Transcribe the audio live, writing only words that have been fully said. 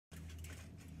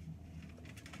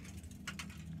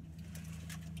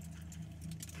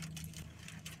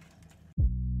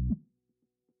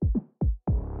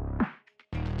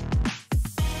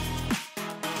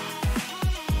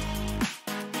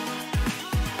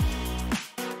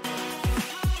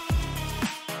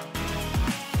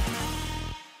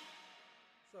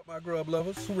grub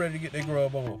lovers, who ready to get their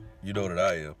grub on? You know that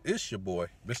I am. It's your boy,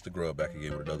 Mr. Grub, back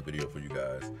again with another video for you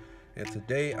guys. And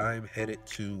today I'm headed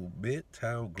to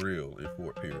Midtown Grill in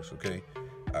Fort Pierce, okay?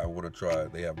 I want to try,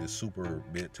 they have this super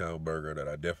Midtown burger that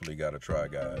I definitely got to try,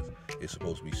 guys. It's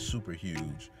supposed to be super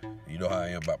huge. You know how I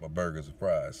am about my burgers and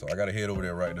fries. So I got to head over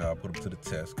there right now. I'll put them to the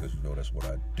test because you know that's what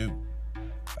I do.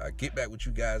 I'll get back with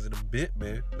you guys in a bit,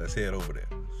 man. Let's head over there.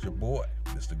 It's your boy,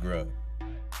 Mr. Grub.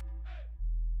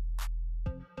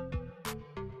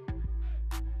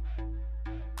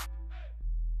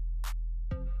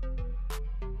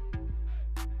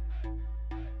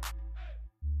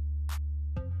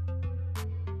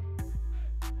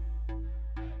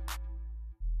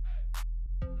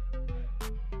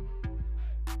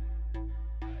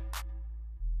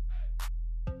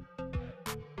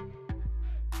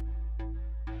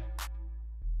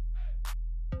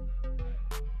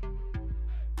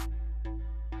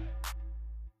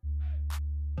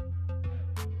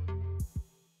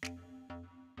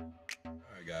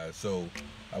 Guys, so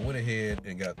I went ahead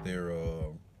and got their I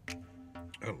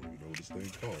don't even know what this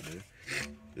thing called, man.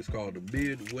 It's called the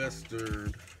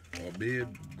Midwestern or Mid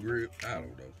Grill. I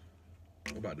don't know.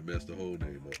 I'm about to mess the whole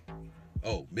name up.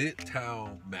 Oh,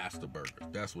 Midtown Master Burger.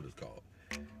 That's what it's called.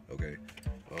 Okay.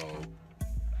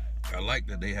 I like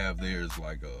that they have theirs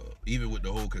like even with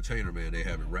the whole container, man, they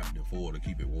have it wrapped in foil to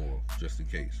keep it warm, just in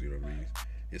case. You know what I mean?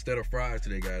 Instead of fries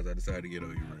today, guys, I decided to get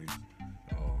onion rings.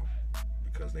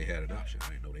 Because they had an option. I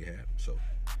didn't know they had them. So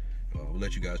I'll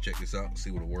let you guys check this out and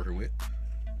see what I'm working with.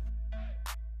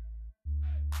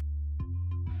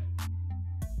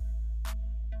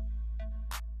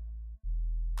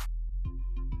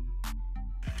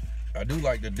 I do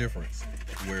like the difference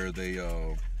where they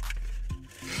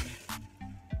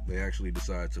actually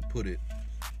decide to put it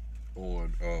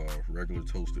on regular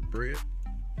toasted bread.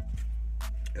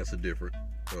 That's a different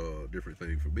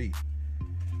thing for me.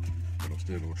 But I'm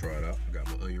still gonna try it out. I got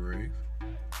my onion rings,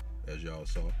 as y'all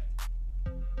saw.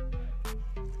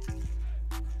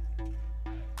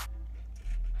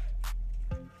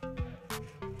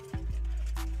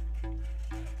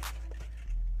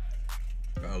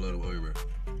 I love them onion rings.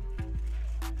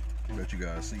 I'll let you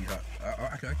guys see how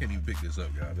I can't even pick this up,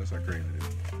 guys. That's how crazy it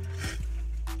is.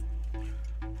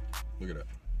 Look at that.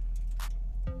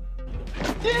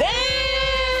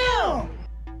 Damn!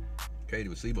 Can't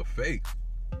even see my face.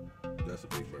 That's a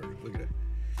big burger. Look at that.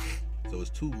 So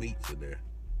it's 2 meats in there.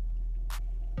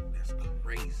 That's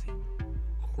crazy.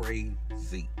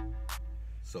 Crazy.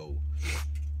 So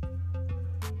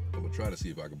I'm gonna try to see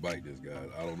if I can bite this, guys.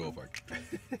 I don't know if I can.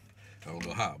 I don't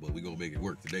know how, but we're gonna make it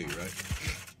work today, right?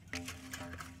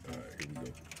 Alright, here we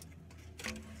go.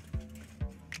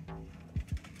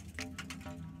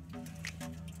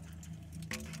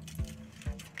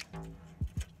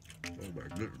 Oh my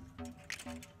goodness.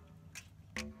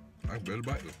 I better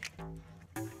bite this.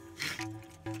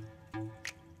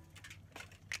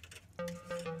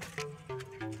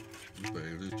 This thing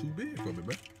is too big for me,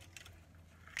 man.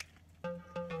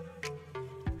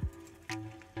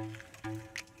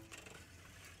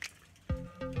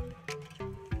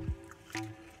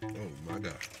 Oh my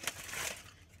God.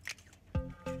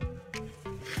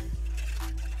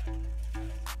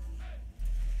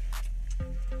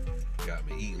 Got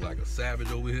me eating like a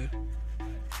savage over here.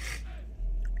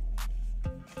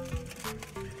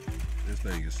 This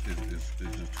thing is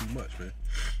just too much, man.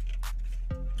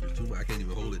 It's too much. I can't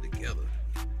even hold it together.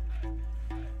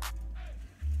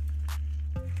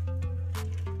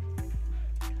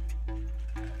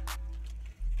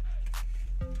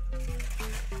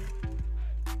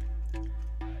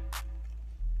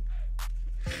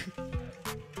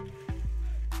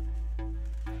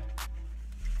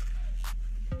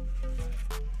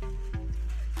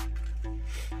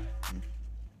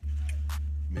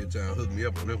 Midtown hooked me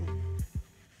up on that one.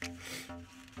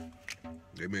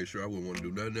 They made sure I wouldn't want to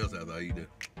do nothing else after I eat that.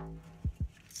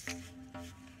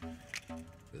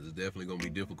 This is definitely gonna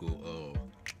be difficult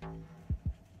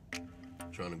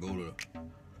trying to go to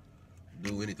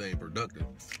do anything productive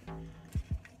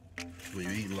when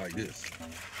you're eating like this,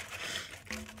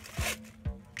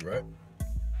 right?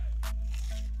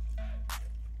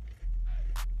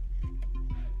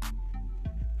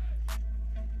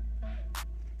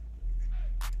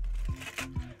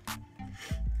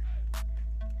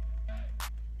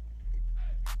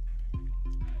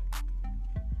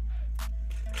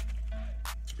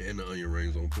 And the onion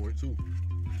rings on point too.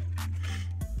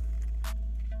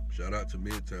 Shout out to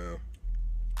Midtown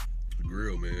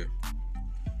Grill, man.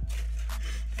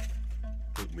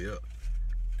 Hooked me up.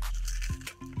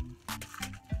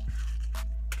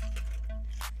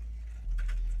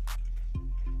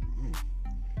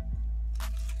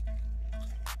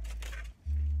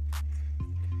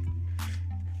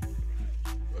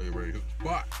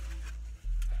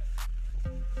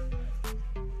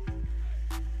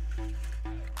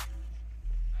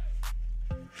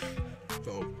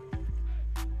 So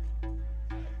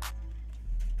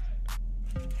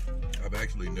I've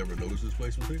actually never noticed this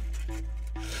place was here,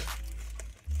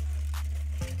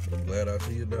 but I'm glad I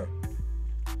see it now.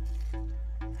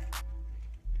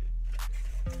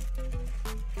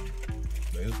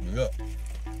 They hooked me up.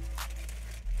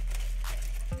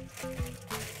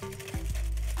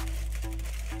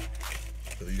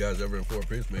 So you guys ever in Fort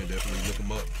Pierce, man, definitely look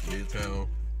them up. Midtown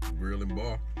Grill and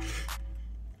Bar. And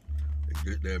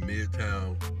get that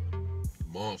Midtown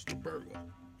Monster Burger.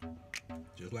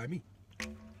 Just like me.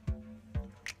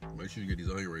 Make sure you get these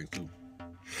onion rings too.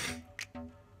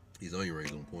 These onion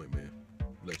rings on point, man.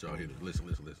 Let y'all hear this. Listen,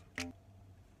 listen, listen.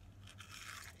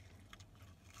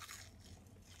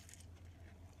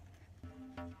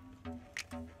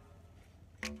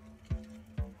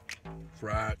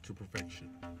 Fried to perfection.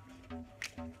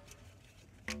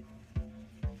 You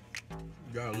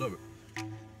gotta love it.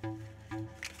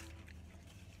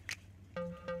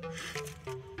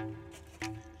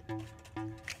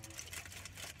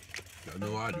 I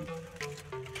know I do.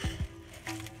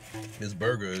 This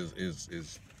burger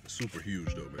is super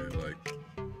huge though, man. Like,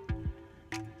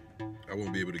 I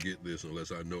won't be able to get this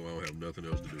unless I know I don't have nothing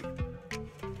else to do.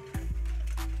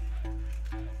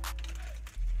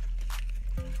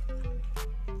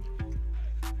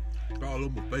 It's all over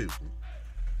my face.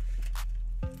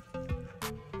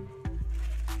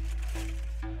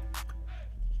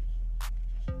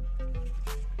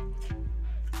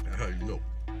 That's how you know.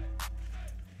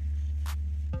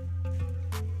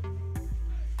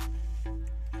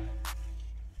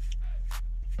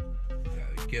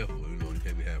 Careful, you know, you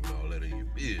can't be having all that in your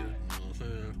beard, you know what I'm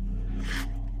saying?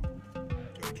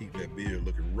 Gotta keep that beard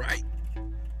looking right.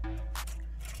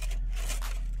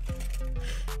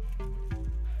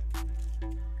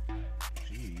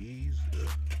 Jeez.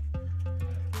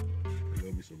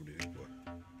 Love me some of this, boy.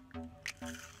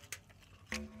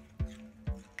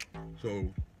 So,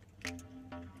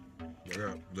 I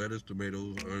got lettuce,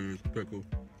 tomatoes, onions, pickle,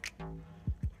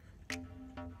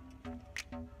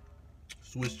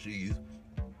 Swiss cheese,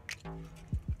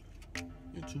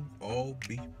 and 2 all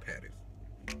beef patties.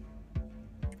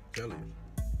 Telling you.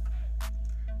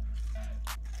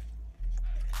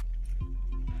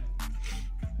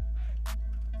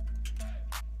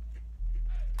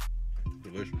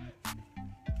 Delicious.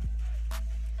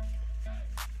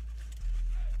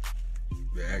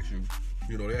 They ask you,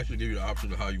 they actually give you the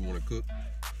option of how you want to cook.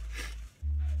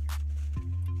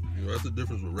 That's the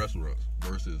difference with restaurants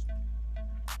versus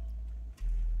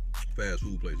fast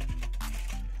food places.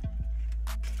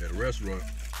 At a restaurant,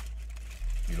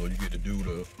 you get to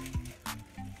you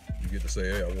get to say,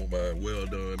 hey, I want mine well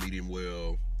done, medium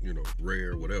well,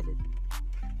 rare, whatever.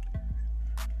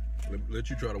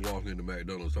 Let you try to walk into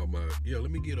McDonald's talking about, yeah,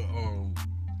 let me get a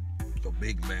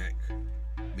Big Mac,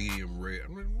 medium rare.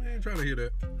 I ain't trying to hear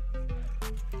that.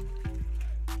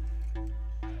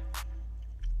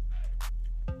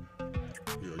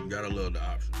 You gotta love the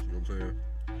options, you know what I'm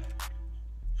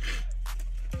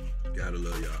saying? Gotta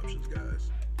love your options, guys.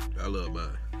 I love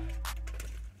mine.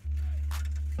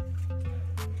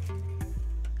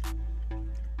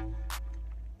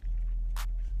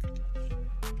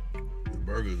 The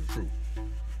burger is the truth.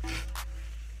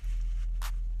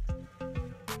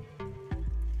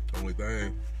 Only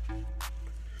thing,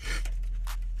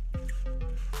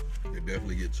 it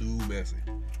definitely get too messy.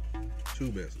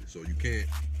 Too messy. So you can't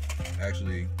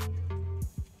actually,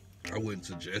 I wouldn't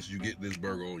suggest you get this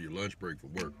burger on your lunch break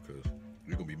from work because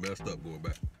you're going to be messed up going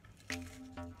back.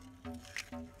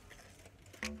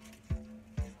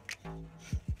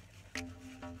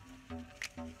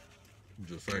 I'm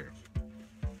just saying.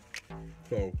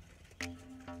 So,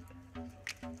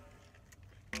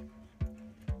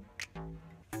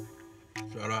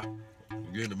 shout out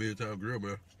again to Midtown Grill,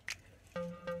 man.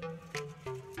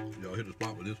 Y'all hit the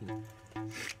spot with this one.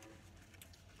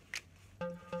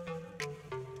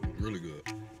 It's really good.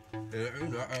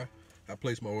 And I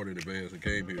placed my order in advance and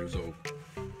came here, so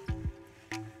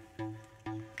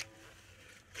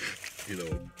it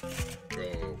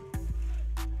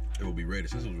will be ready.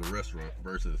 Since it was a restaurant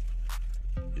versus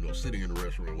sitting in a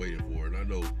restaurant waiting for it. And I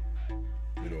know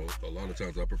a lot of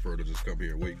times I prefer to just come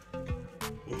here and wait.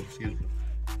 Oh, excuse me,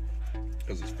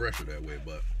 because it's fresher that way.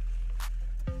 But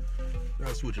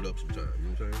I'll switch it up sometime. You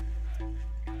know what I'm saying?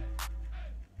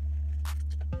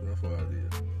 So that's what I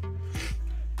did.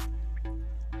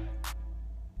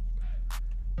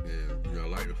 And I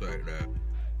like the fact that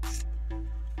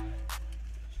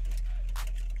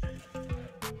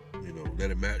that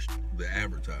it matched the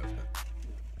advertisement.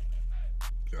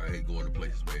 I hate going to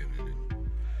places, man, and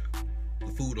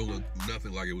the food don't look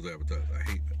nothing like it was advertised. I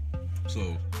hate that.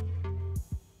 So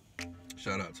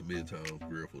Shout out to Midtown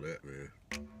Grill for that, man.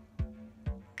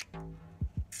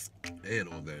 And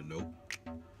on that note,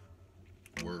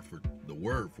 the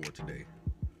word for today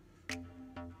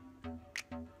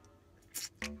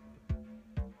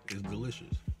is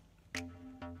delicious.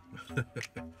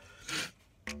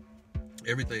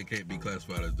 Everything can't be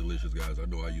classified as delicious, guys. I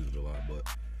know I use it a lot, but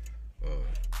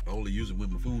I only use it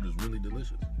when my food is really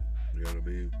delicious. You know what I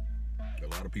mean? A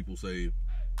lot of people say, you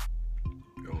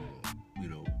know,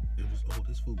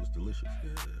 this food was delicious.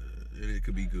 Yeah. And it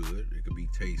could be good, it could be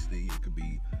tasty, it could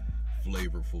be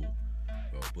flavorful,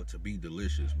 but to be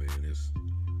delicious, man,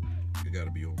 it got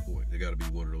to be on point. It got to be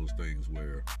one of those things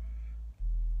where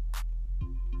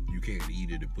you can't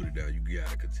eat it and put it down. You got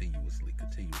to continuously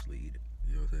eat it.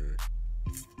 You know what I'm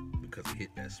saying? Because it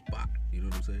hit that spot. You know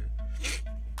what I'm saying?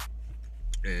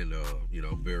 And you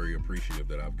know, I'm very appreciative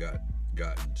that I've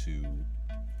gotten to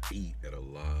eat at a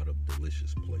lot of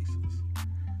delicious places,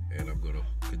 and I'm gonna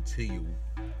continue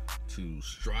to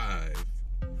strive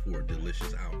for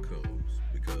delicious outcomes,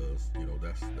 because you know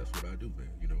that's what I do, man.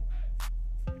 You know,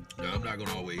 now I'm not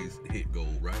gonna always hit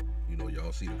gold, right? You know,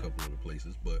 y'all seen a couple of the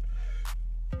places, but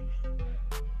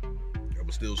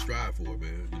I'ma still strive for it,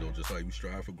 man. You know, just like you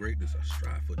strive for greatness, I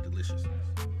strive for deliciousness,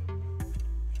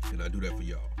 and I do that for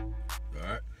y'all. All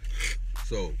right,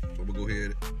 so I'm gonna go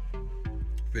ahead and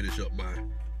finish up my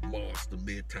monster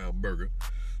Midtown burger,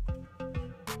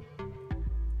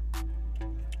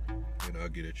 and I'll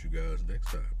get at you guys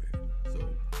next time, man. So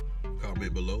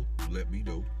comment below, let me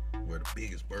know where the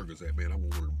biggest burgers at, man. I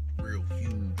want one of them real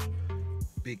huge,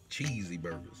 big cheesy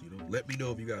burgers. You know, let me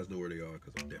know if you guys know where they are,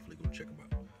 because I'm definitely gonna check them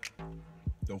out.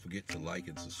 Don't forget to like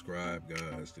and subscribe,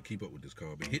 guys, to keep up with this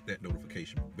comment. Hit that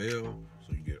notification bell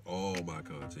so you get all my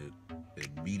content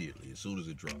immediately as soon as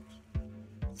it drops.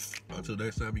 Until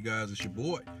next time, you guys, it's your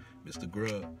boy, Mr.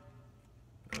 Grub.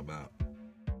 I'm out.